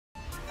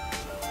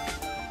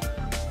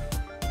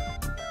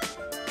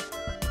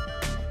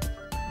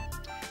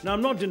Now,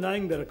 I'm not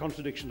denying that a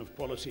contradiction of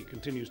quality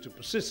continues to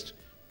persist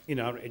in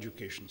our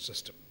education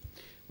system.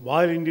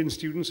 While Indian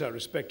students are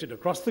respected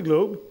across the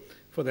globe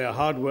for their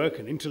hard work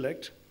and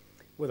intellect,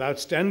 with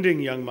outstanding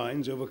young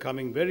minds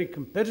overcoming very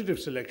competitive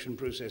selection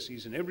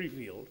processes in every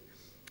field,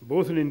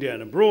 both in India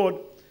and abroad,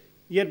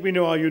 yet we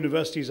know our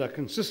universities are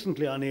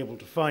consistently unable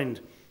to find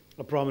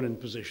a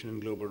prominent position in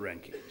global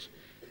rankings.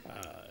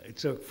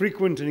 It's a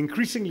frequent and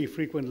increasingly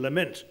frequent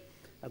lament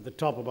at the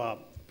top of our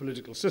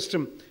political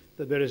system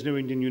that there is no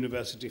Indian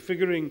university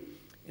figuring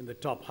in the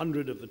top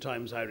 100 of the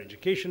Times Higher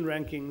Education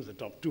rankings, the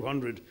top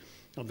 200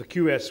 of the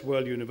QS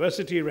World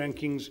University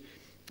rankings,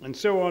 and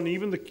so on.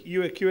 Even the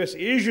QS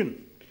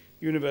Asian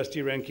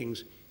University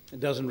rankings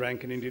doesn't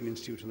rank an Indian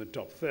institute in the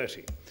top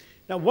 30.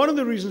 Now, one of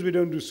the reasons we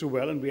don't do so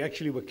well, and we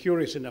actually were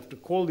curious enough to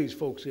call these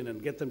folks in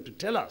and get them to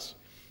tell us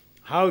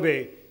how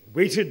they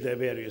weighted their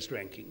various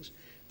rankings,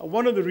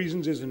 one of the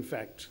reasons is, in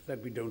fact,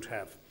 that we don't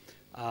have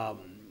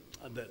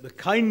the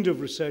kind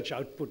of research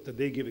output that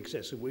they give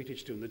excessive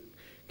weightage to. In the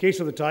case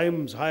of the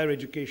Times Higher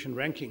Education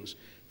rankings,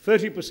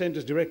 30%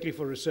 is directly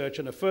for research,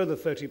 and a further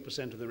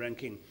 30% of the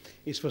ranking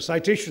is for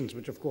citations,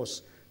 which of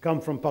course come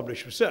from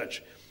published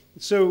research.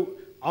 So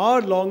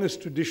our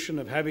longest tradition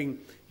of having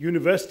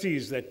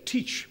universities that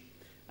teach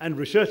and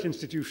research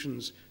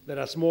institutions that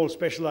are small,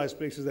 specialized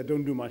places that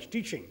don't do much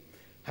teaching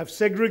have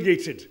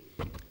segregated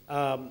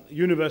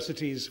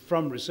universities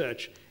from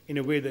research in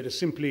a way that is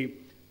simply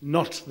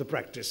not the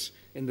practice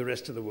in the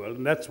rest of the world,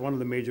 and that's one of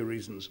the major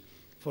reasons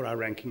for our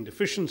ranking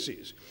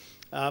deficiencies.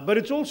 But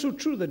it's also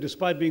true that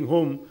despite being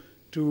home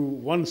to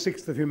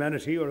 1/6 of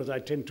humanity, or as I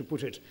tend to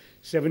put it,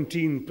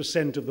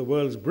 17% of the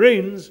world's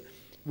brains,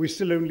 we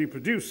still only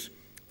produce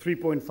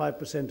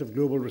 3.5% of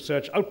global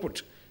research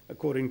output,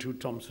 according to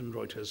Thomson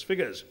Reuters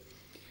figures.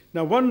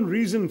 Now, one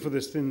reason for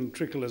this thin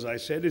trickle, as I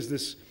said, is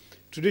this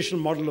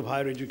traditional model of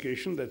higher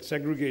education that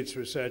segregates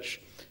research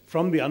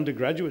from the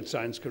undergraduate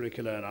science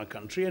curricula in our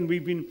country, and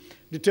we've been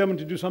determined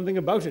to do something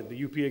about it. The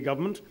UPA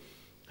government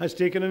has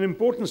taken an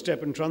important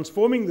step in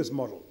transforming this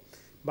model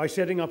by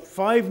setting up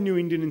 5 new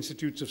Indian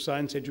institutes of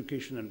science,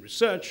 education, and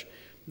research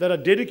that are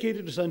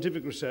dedicated to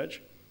scientific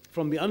research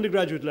from the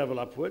undergraduate level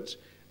upwards,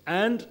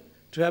 and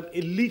to have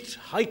elite,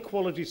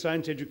 high-quality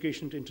science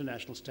education to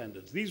international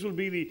standards. These will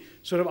be the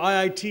sort of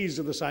IITs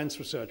of the science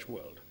research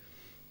world.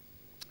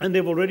 And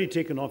they've already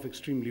taken off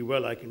extremely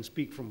well. I can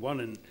speak from one,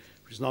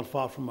 which is not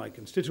far from my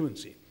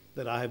constituency,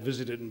 that I have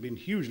visited and been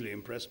hugely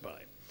impressed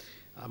by.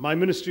 My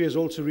ministry has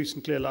also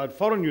recently allowed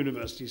foreign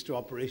universities to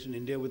operate in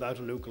India without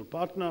a local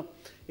partner,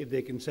 if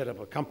they can set up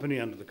a company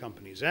under the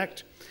Companies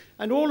Act.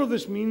 And all of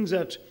this means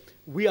that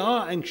we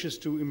are anxious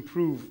to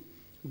improve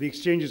the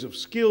exchanges of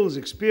skills,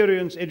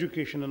 experience,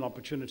 education, and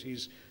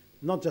opportunities,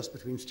 not just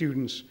between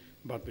students,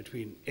 but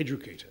between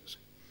educators.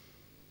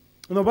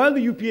 Now, while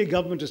the UPA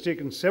government has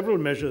taken several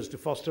measures to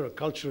foster a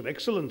culture of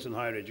excellence in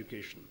higher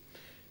education,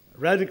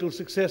 radical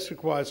success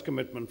requires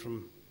commitment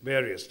from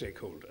various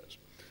stakeholders.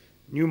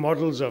 New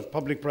models of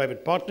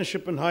public-private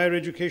partnership in higher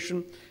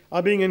education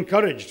are being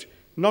encouraged,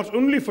 not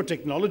only for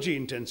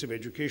technology-intensive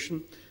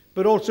education,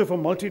 but also for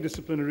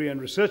multidisciplinary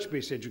and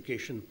research-based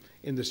education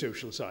in the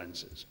social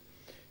sciences.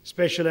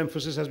 Special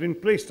emphasis has been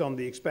placed on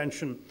the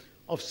expansion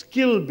of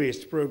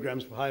skill-based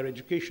programs for higher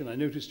education. I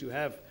noticed you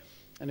have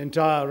an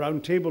entire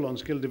roundtable on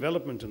skill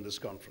development in this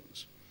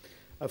conference.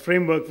 A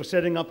framework for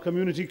setting up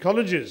community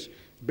colleges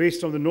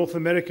based on the North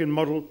American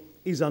model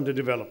is under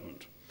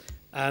development.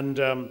 And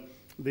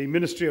the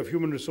Ministry of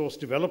Human Resource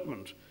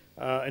Development,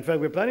 in fact,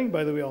 we're planning,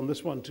 by the way, on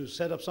this one to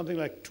set up something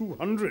like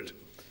 200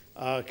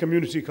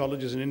 community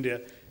colleges in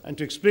India. And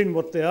to explain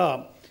what they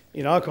are,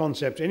 in our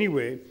concept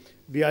anyway,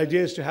 the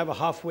idea is to have a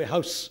halfway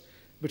house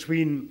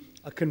between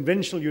a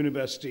conventional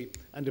university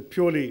and a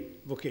purely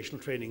vocational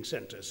training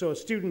center. So a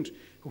student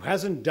who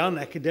hasn't done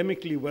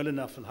academically well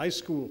enough in high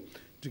school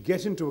to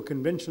get into a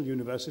conventional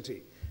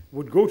university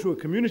would go to a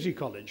community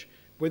college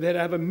where they'd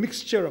have a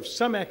mixture of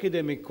some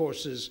academic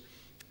courses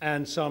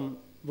and some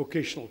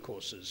vocational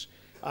courses.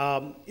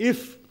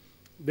 If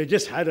they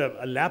just had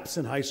a lapse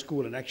in high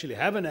school and actually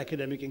have an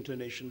academic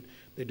inclination,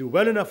 they do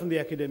well enough in the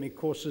academic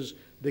courses,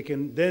 they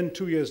can then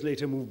 2 years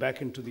later move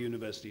back into the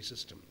university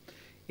system.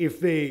 If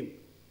they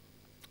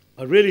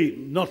are really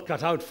not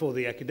cut out for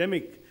the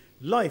academic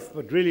life,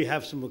 but really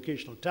have some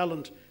vocational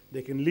talent,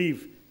 they can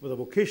leave with a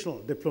vocational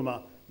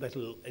diploma that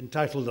will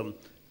entitle them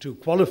to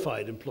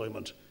qualified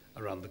employment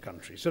around the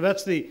country. So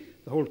that's the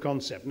whole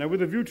concept. Now,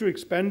 with a view to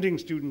expanding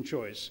student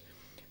choice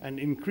and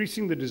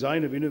increasing the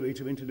design of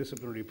innovative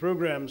interdisciplinary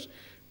programs,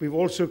 we've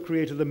also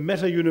created the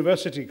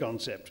meta-university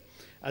concept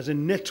as a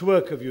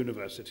network of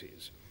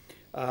universities.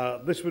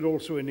 This would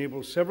also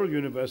enable several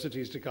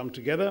universities to come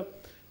together,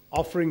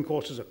 offering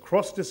courses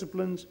across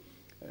disciplines,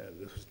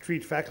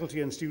 treat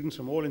faculty and students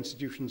from all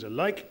institutions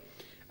alike,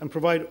 and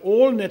provide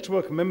all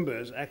network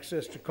members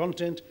access to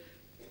content,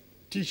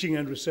 teaching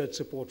and research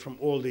support from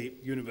all the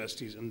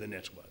universities in the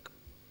network.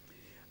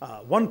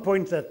 One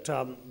point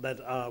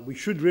that we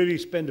should really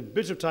spend a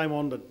bit of time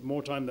on, but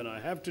more time than I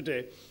have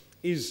today,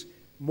 is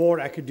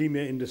more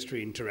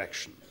academia-industry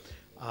interaction.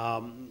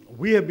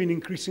 We have been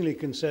increasingly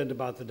concerned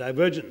about the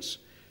divergence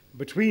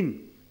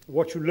between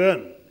what you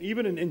learn,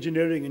 even in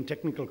engineering and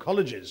technical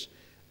colleges,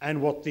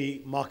 and what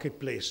the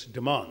marketplace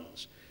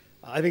demands.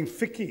 I think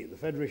FICCI, the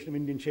Federation of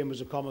Indian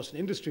Chambers of Commerce and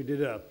Industry,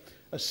 did a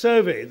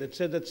survey that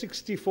said that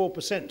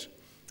 64%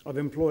 of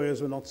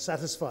employers were not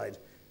satisfied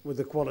with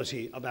the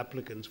quality of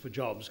applicants for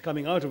jobs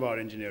coming out of our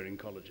engineering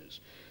colleges.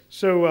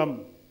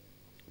 So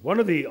one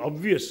of the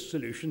obvious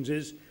solutions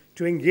is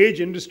to engage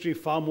industry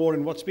far more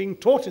in what's being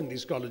taught in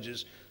these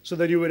colleges, so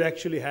that you would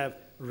actually have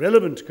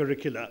relevant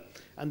curricula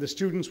and the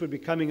students would be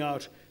coming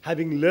out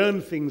having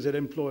learned things that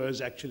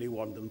employers actually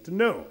want them to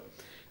know.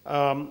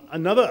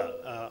 Another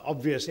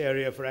obvious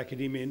area for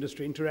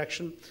academia-industry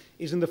interaction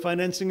is in the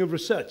financing of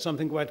research,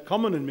 something quite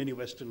common in many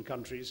Western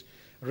countries,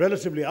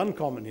 relatively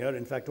uncommon here,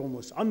 in fact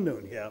almost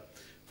unknown here,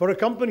 for a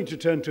company to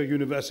turn to a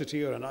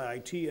university or an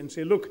IIT and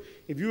say, look,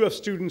 if you have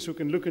students who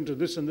can look into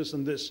this and this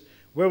and this,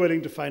 we're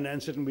willing to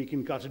finance it and we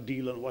can cut a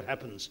deal on what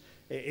happens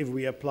if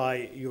we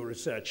apply your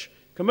research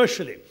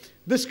commercially.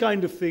 This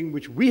kind of thing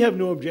which we have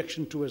no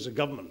objection to as a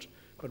government,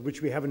 but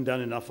which we haven't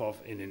done enough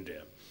of in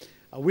India.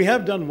 We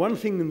have done one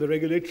thing in the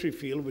regulatory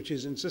field, which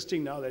is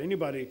insisting now that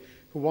anybody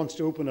who wants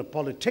to open a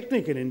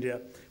polytechnic in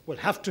India will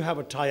have to have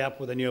a tie-up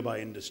with a nearby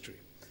industry.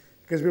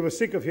 Because we were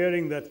sick of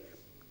hearing that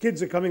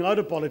kids are coming out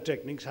of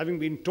polytechnics, having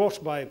been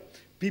taught by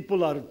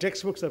people out of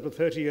textbooks that were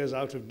 30 years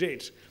out of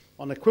date,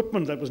 on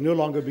equipment that was no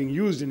longer being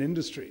used in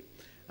industry,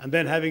 and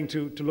then having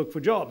to look for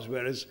jobs.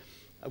 Whereas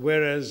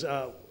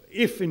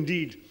if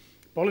indeed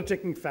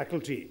polytechnic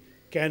faculty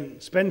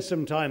can spend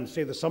some time,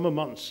 say the summer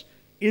months,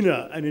 in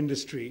an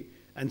industry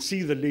and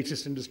see the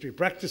latest industry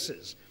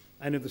practices,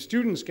 and if the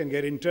students can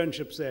get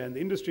internships there and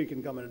the industry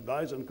can come and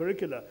advise on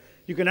curricula,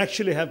 you can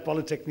actually have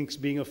polytechnics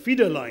being a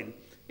feeder line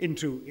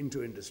into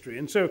industry.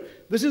 And so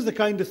this is the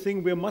kind of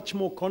thing we're much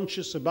more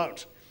conscious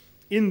about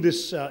in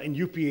this in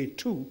UPA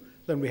 2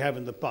 than we have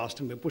in the past,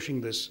 and we're pushing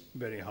this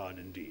very hard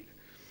indeed.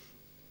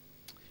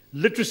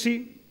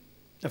 Literacy,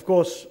 of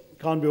course,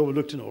 can't be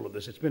overlooked in all of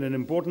this. It's been an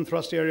important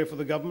thrust area for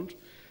the government.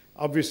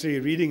 Obviously,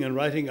 reading and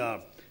writing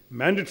are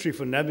mandatory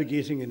for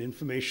navigating an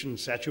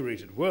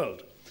information-saturated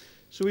world.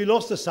 So we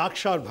launched the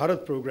Sakshar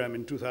Bharat program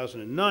in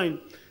 2009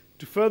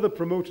 to further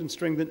promote and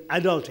strengthen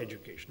adult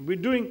education. We're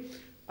doing,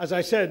 as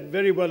I said,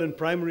 very well in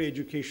primary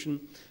education.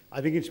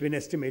 I think it's been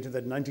estimated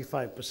that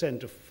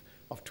 95%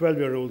 of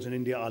 12-year-olds in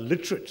India are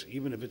literate,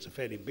 even if it's a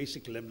fairly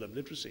basic level of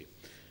literacy.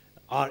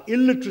 Our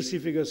illiteracy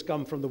figures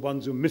come from the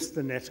ones who missed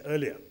the net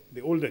earlier,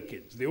 the older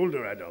kids, the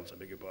older adults, I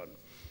beg your pardon.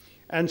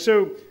 And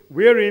so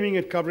we're aiming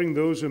at covering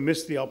those who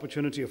missed the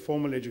opportunity of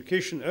formal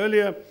education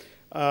earlier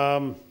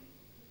and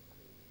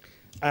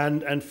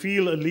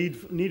feel a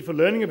need for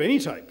learning of any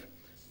type.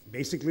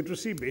 Basic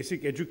literacy,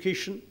 basic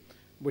education,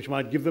 which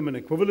might give them an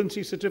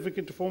equivalency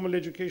certificate to formal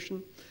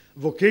education,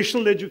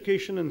 vocational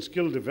education and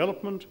skill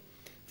development,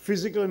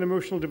 physical and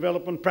emotional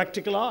development,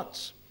 practical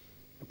arts,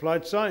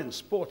 applied science,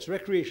 sports,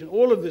 recreation,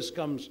 all of this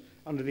comes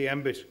under the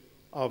ambit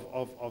of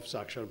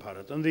Sakshar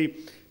Bharat. And the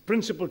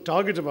principal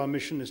target of our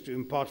mission is to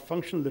impart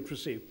functional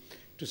literacy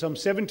to some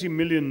 70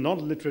 million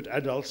non-literate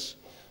adults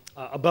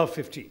above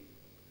 50.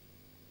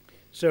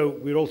 So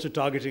we're also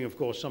targeting, of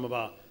course, some of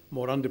our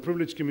more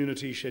underprivileged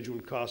communities,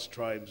 scheduled caste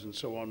tribes and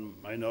so on,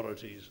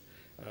 minorities.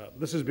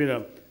 This has been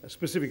a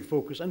specific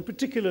focus, and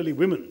particularly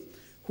women,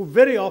 who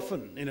very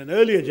often in an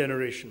earlier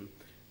generation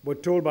were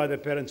told by their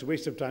parents,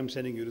 waste of time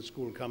sending you to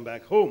school, come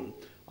back home,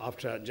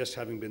 after just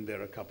having been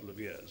there a couple of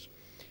years.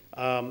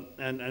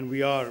 And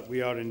we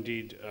are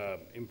indeed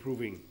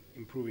improving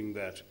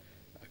that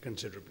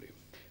considerably.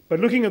 But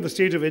looking at the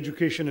state of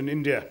education in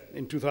India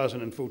in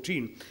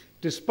 2014,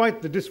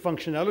 despite the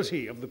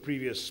dysfunctionality of the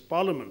previous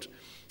parliament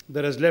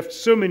that has left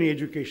so many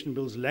education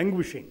bills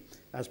languishing,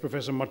 as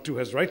Professor Mattu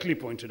has rightly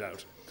pointed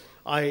out,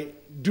 I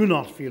do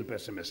not feel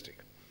pessimistic.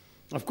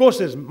 Of course,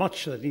 there's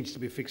much that needs to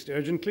be fixed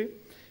urgently,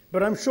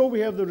 but I'm sure we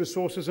have the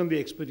resources and the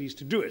expertise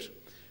to do it.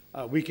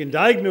 We can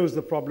diagnose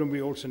the problem,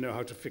 we also know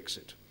how to fix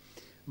it.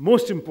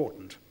 Most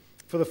important,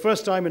 for the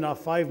first time in our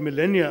 5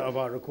 millennia of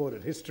our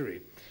recorded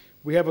history,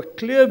 we have a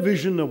clear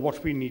vision of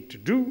what we need to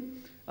do,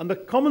 and the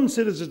common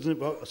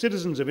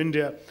citizens of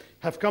India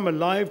have come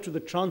alive to the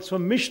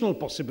transformational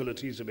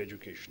possibilities of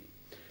education.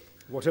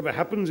 Whatever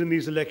happens in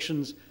these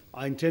elections,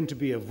 I intend to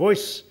be a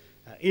voice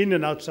in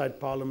and outside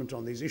Parliament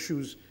on these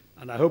issues,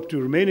 and I hope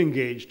to remain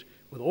engaged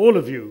with all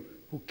of you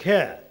who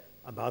care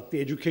about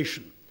the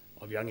education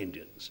of young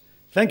Indians.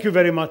 Thank you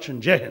very much,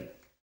 and Jai Hind.